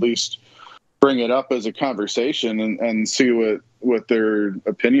to at least bring it up as a conversation and see what their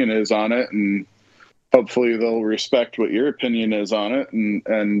opinion is on it. And hopefully they'll respect what your opinion is on it.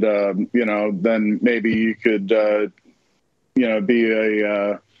 And then maybe you could, be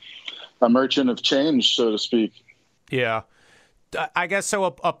a merchant of change, so to speak. Yeah. I guess so.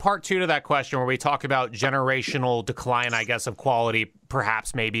 A part two to that question where we talk about generational decline, I guess, of quality,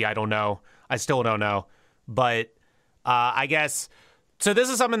 perhaps, maybe, I don't know. I still don't know. But I guess, so this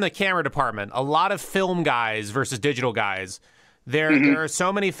is something in the camera department. A lot of film guys versus digital guys. There are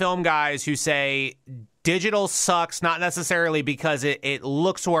so many film guys who say digital sucks, not necessarily because it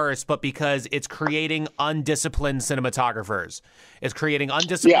looks worse, but because it's creating undisciplined cinematographers. It's creating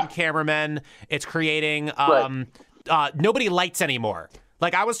undisciplined cameramen. It's creating... nobody lights anymore.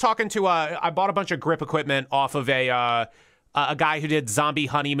 Like I was talking to I bought a bunch of grip equipment off of a guy who did Zombie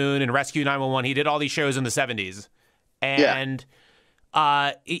Honeymoon and Rescue 911. He did all these shows in the 70s. And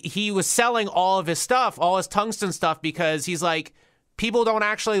he was selling all of his stuff, all his tungsten stuff, because he's like, people don't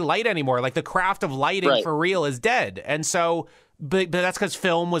actually light anymore. Like the craft of lighting for real is dead. And so, but that's because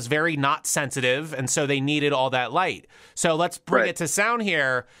film was very not sensitive. And so they needed all that light. So let's bring it to sound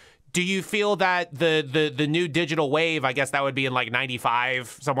here. Do you feel that the new digital wave, I guess that would be in like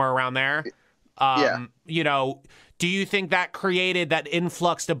 95, somewhere around there? Do you think that created, that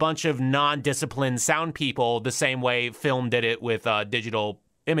influxed a bunch of non-disciplined sound people the same way film did it with digital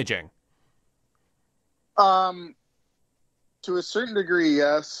imaging? To a certain degree,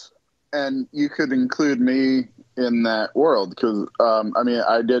 yes. And you could include me in that world because,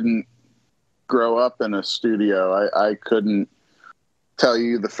 I didn't grow up in a studio. I couldn't tell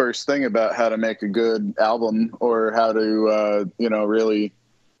you the first thing about how to make a good album or how to, really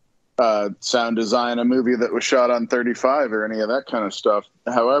sound design a movie that was shot on 35 or any of that kind of stuff.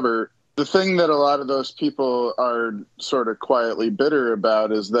 However, the thing that a lot of those people are sort of quietly bitter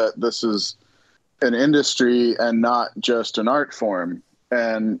about is that this is an industry and not just an art form.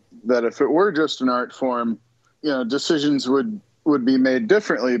 And that if it were just an art form, decisions would be made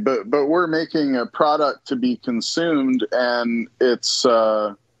differently, but we're making a product to be consumed, and it's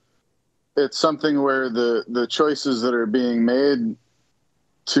something where the choices that are being made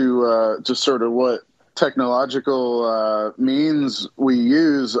to sort of what technological means we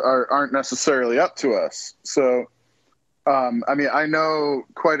use aren't necessarily up to us. So, I know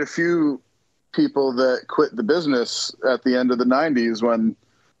quite a few people that quit the business at the end of the 90s when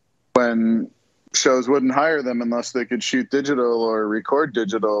shows wouldn't hire them unless they could shoot digital or record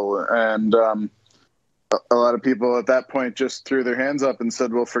digital. And a lot of people at that point just threw their hands up and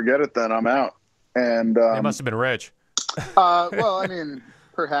said, well, forget it then, I'm out. And they must have been rich.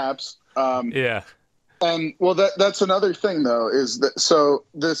 Perhaps. Yeah. And well, that's another thing though, is that, so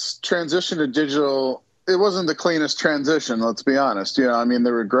this transition to digital, it wasn't the cleanest transition, let's be honest. There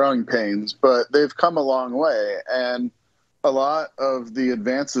were growing pains, but they've come a long way. And a lot of the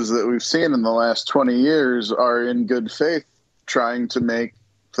advances that we've seen in the last 20 years are in good faith trying to make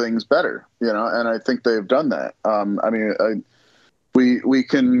things better, and I think they've done that. We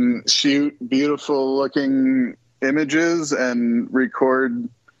can shoot beautiful looking images and record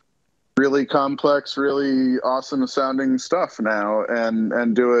really complex, really awesome sounding stuff now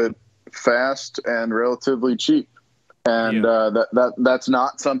and do it fast and relatively cheap. And that's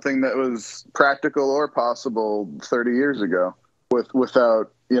not something that was practical or possible 30 years ago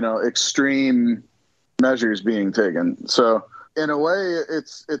without, extreme measures being taken. So in a way,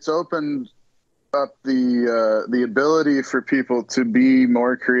 it's opened up the ability for people to be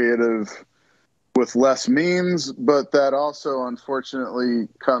more creative with less means, but that also unfortunately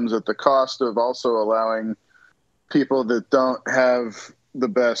comes at the cost of also allowing people that don't have the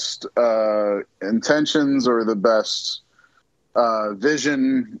best intentions or the best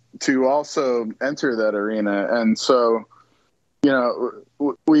vision to also enter that arena. And so,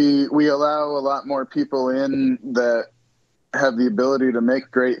 we allow a lot more people in that have the ability to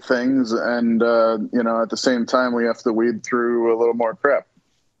make great things. And, at the same time, we have to weed through a little more crap.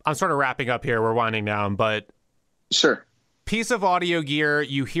 I'm sort of wrapping up here. We're winding down, but sure. Piece of audio gear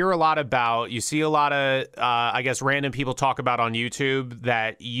you hear a lot about, you see a lot of, random people talk about on YouTube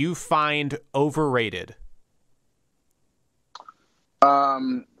that you find overrated.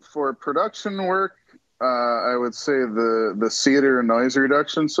 For production work, I would say the cedar noise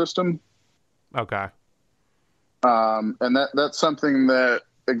reduction system. Okay. And that's something that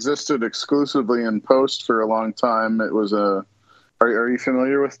existed exclusively in post for a long time. It was a. Are you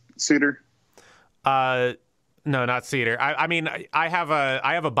familiar with cedar? No, not cedar. I mean, I have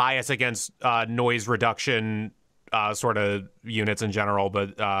a bias against noise reduction sort of units in general,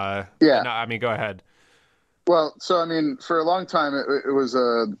 but yeah. But no, I mean, go ahead. Well, so I mean, for a long time, it was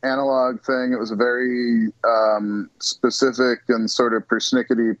an analog thing. It was a very specific and sort of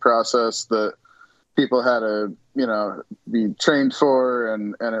persnickety process that people had to, be trained for,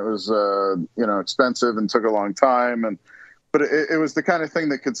 and it was, expensive and took a long time. But it was the kind of thing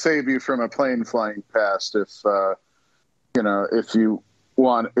that could save you from a plane flying past if you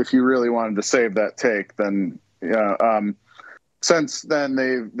really wanted to save that take, then since then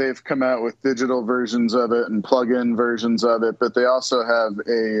they've come out with digital versions of it and plug-in versions of it, but they also have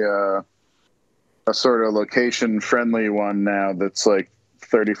a sort of location friendly one now that's like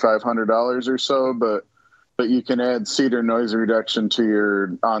 $3,500 or so, but you can add cedar noise reduction to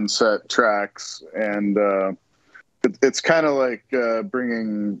your on-set tracks, and it's kind of like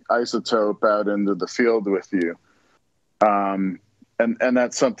bringing Isotope out into the field with you. And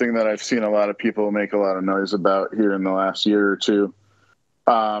that's something that I've seen a lot of people make a lot of noise about here in the last year or two.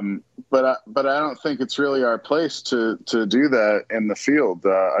 But I don't think it's really our place to do that in the field.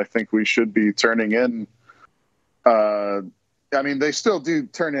 I think we should be turning in, I mean, they still do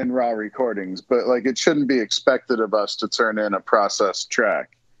turn in raw recordings, but like it shouldn't be expected of us to turn in a processed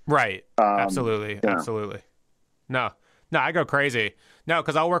track. Right. Absolutely. Yeah. Absolutely. No, I go crazy. No,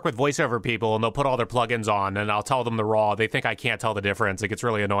 because I'll work with voiceover people and they'll put all their plugins on and I'll tell them the raw. They think I can't tell the difference. It gets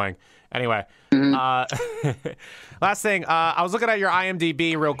really annoying. Anyway, last thing, I was looking at your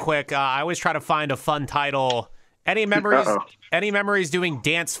IMDb real quick. I always try to find a fun title. Any memories? Any memories doing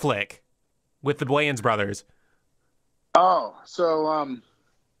Dance Flick with the Wayans brothers? Oh, so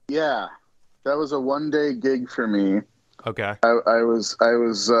yeah, that was a one-day gig for me. Okay. I was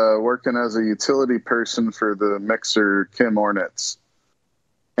working as a utility person for the mixer Kim Ornitz.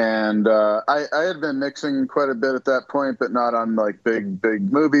 And I had been mixing quite a bit at that point, but not on like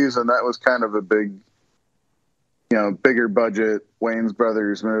big movies. And that was kind of a big, bigger budget Wayans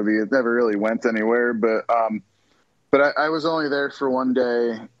Brothers movie. It never really went anywhere, but I was only there for one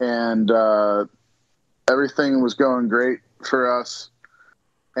day, and everything was going great for us.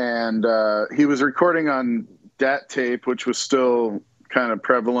 And he was recording on DAT tape, which was still kind of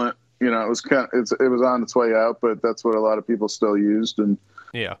prevalent. It was it was on its way out, but that's what a lot of people still used. And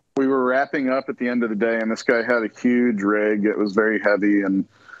yeah, we were wrapping up at the end of the day, and this guy had a huge rig. It was very heavy, and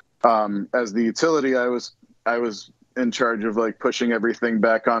as the utility, I was in charge of like pushing everything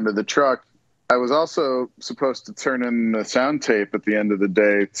back onto the truck. I was also supposed to turn in the sound tape at the end of the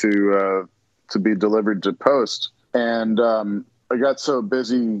day to be delivered to post, and I got so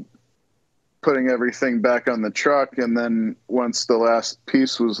busy putting everything back on the truck, and then once the last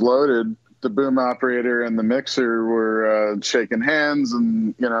piece was loaded, the boom operator and the mixer were shaking hands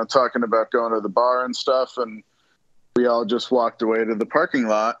and talking about going to the bar and stuff, and we all just walked away to the parking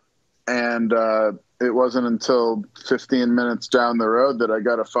lot. And it wasn't until 15 minutes down the road that I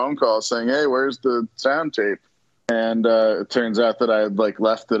got a phone call saying, "Hey, where's the sound tape?" And it turns out that I had like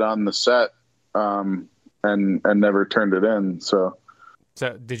left it on the set and never turned it in. So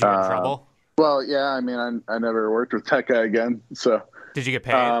did you get in trouble? Well, yeah, I mean, I never worked with that guy again. So did you get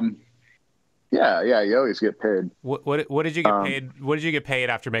paid? Yeah, you always get paid. What did you get paid? What did you get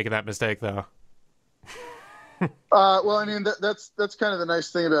paid after making that mistake, though? Well, I mean, that's kind of the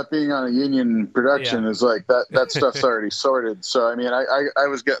nice thing about being on a union production is like that stuff's already sorted. So, I mean, I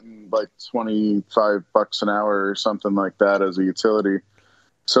was getting like $25 an hour or something like that as a utility.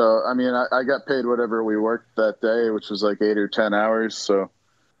 So, I mean, I got paid whatever we worked that day, which was like 8 or 10 hours. So,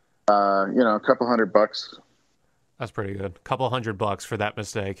 a couple $100. That's pretty good. A couple $100 for that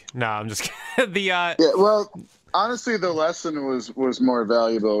mistake. No, I'm just kidding. Yeah, well, honestly, the lesson was more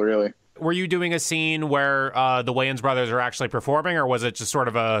valuable, really. Were you doing a scene where the Wayans brothers are actually performing, or was it just sort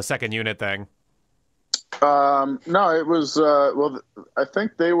of a second unit thing? No, it was, I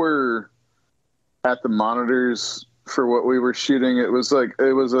think they were at the monitors for what we were shooting. It was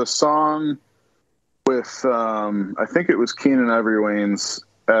a song with, I think it was Keenan Ivory Wayans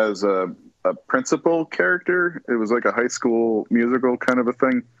as a principal character. It was like a high school musical kind of a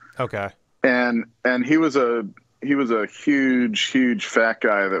thing. Okay. And he was a huge fat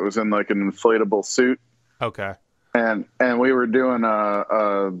guy that was in like an inflatable suit. Okay. And we were doing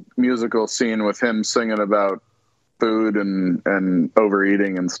a musical scene with him singing about food and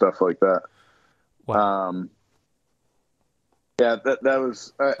overeating and stuff like that. Wow. Yeah, that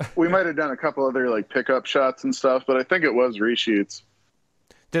was. We might have done a couple other like pickup shots and stuff, but I think it was reshoots.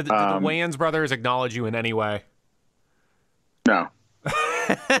 Did the Wayans brothers acknowledge you in any way? No.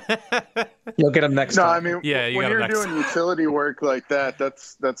 You'll get them next time. No, I mean, Yeah, when you're doing utility work like that,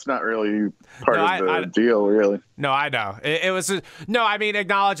 that's not really part of the deal, really. No, I know. It was no. I mean,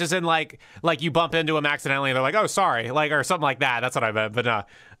 acknowledge as in like you bump into them accidentally, and they're like, "Oh, sorry," like or something like that. That's what I meant. But no,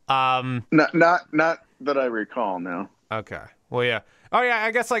 not that I recall. No. Okay. Well, yeah. Oh, yeah.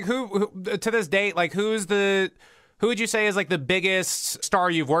 I guess like who to this date, like who would you say is like the biggest star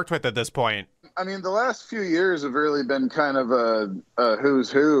you've worked with at this point? I mean, the last few years have really been kind of a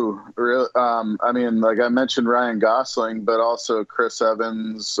who's who. I mean, like I mentioned Ryan Gosling, but also Chris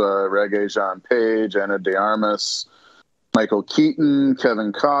Evans, Regé-Jean Page, Ana de Armas, Michael Keaton,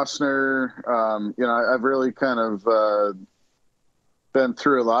 Kevin Costner. I've really kind of been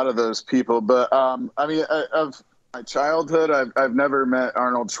through a lot of those people. But I mean, of my childhood, I've never met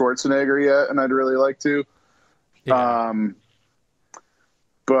Arnold Schwarzenegger yet, and I'd really like to. Yeah.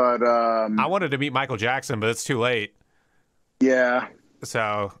 But I wanted to meet Michael Jackson, but it's too late. Yeah.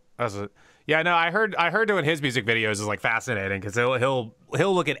 So no, I heard doing his music videos is like fascinating because he'll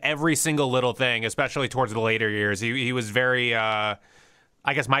look at every single little thing, especially towards the later years. He was very I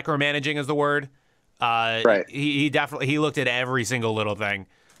guess micromanaging is the word. Right. He definitely looked at every single little thing.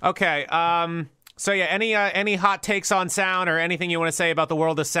 Okay. So yeah, any hot takes on sound or anything you want to say about the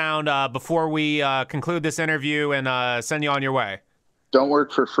world of sound before we conclude this interview and send you on your way? Don't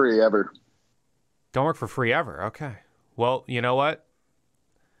work for free ever. Don't work for free ever. Okay. Well, you know what?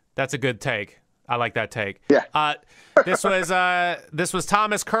 That's a good take. I like that take. Yeah. This was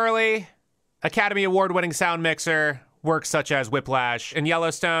Thomas Curley, Academy Award-winning sound mixer, works such as Whiplash and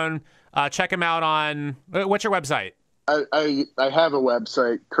Yellowstone. Check him out on what's your website? I have a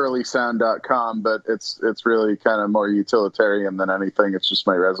website, curlysound.com, but it's really kind of more utilitarian than anything. It's just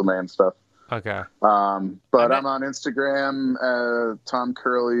my resume and stuff. Okay. But I'm on Instagram, Tom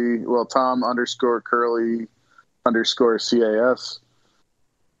Curley, Tom_Curley _CAS,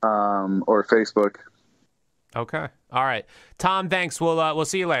 or Facebook. Okay. All right. Tom, thanks. We'll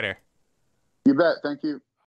see you later. You bet. Thank you.